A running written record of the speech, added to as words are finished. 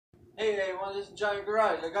Hey, want this giant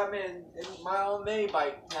garage? I got me in my own mini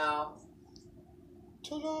bike now.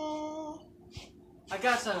 Ta-da! I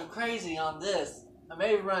got something crazy on this. I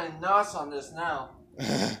may be running nuts on this now.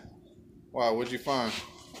 Wow, what'd you find?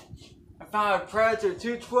 I found a Predator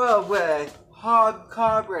 212 with a hog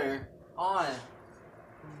carburetor on it.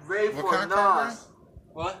 Ready What for kind of carburetor? NOS.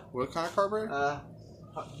 What? What kind of carburetor? I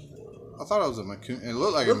I thought it was a Makuni. It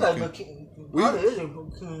looked like look a like Makuni. it is a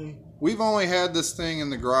Makuni. We've only had this thing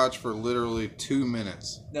in the garage for literally 2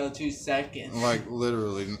 minutes. No, 2 seconds. Like,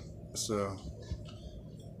 literally. So,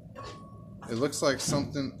 it looks like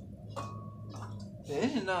something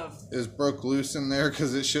is broke loose in there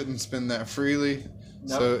because it shouldn't spin that freely.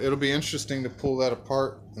 Nope. So, it'll be interesting to pull that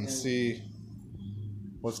apart and see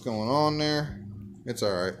what's going on there. It's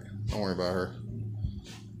alright. Don't worry about her.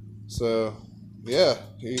 So, yeah,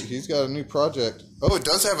 he's got a new project. Oh, it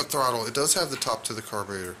does have a throttle. It does have the top to the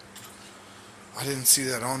carburetor. I didn't see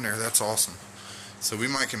that on there. That's awesome. So we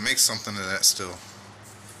might can make something of that still.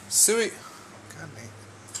 Suey. God dang.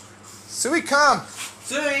 Suey, come.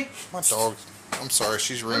 Suey. My dog. I'm sorry.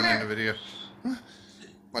 She's ruining the video.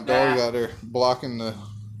 My dog's out there blocking the...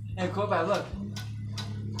 Hey, go back, look.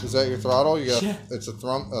 Is that your throttle? You got? Yeah. It's a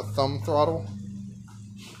thumb throttle?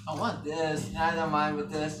 I want this. I don't mind with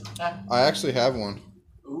this. I actually have one.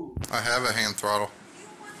 Ooh. I have a hand throttle.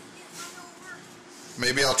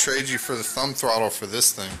 Maybe I'll trade you for the thumb throttle for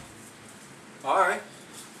this thing. Alright.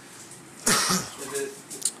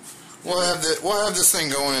 We'll have this thing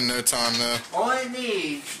going in no time though. All I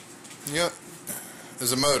need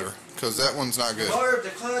is a motor, because that one's not good. the motor, the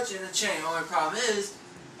clutch, and the chain. Only problem is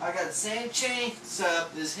I got the same chain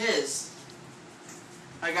setup as his.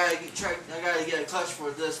 I gotta get a clutch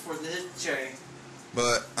for this chain.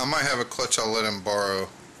 But I might have a clutch I'll let him borrow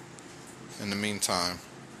in the meantime.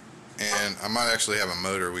 And I might actually have a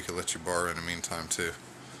motor we could let you borrow in the meantime too.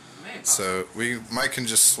 So we might can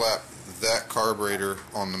just slap that carburetor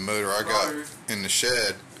on the motor I got in the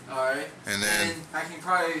shed. Alright. And then I can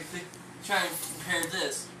probably try and compare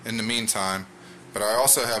this. In the meantime. But I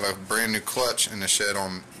also have a brand new clutch in the shed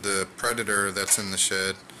on the Predator that's in the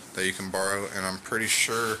shed that you can borrow, and I'm pretty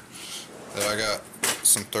sure that I got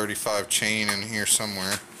some 35 chain in here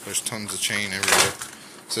somewhere. There's tons of chain everywhere.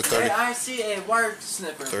 Is it 30? Hey, I see a wire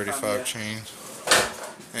snipper. 35 chain.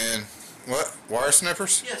 And what? Wire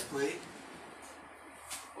snippers? Yes, please.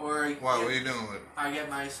 Or why? What are you doing with it? I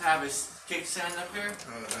have a kickstand up here.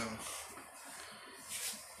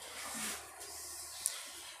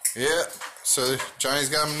 Yeah. So Johnny's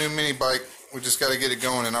got a new mini bike. We just got to get it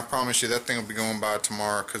going, and I promise you that thing will be going by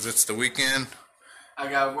tomorrow because it's the weekend. I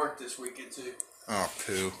got to work this weekend too. Oh,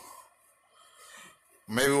 poo.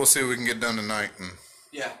 Maybe we'll see what we can get done tonight and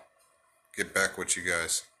get back with you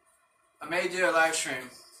guys. I may do a live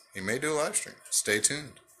stream. He may do a live stream. Stay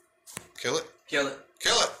tuned. Kill it. Kill it.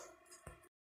 Kill it.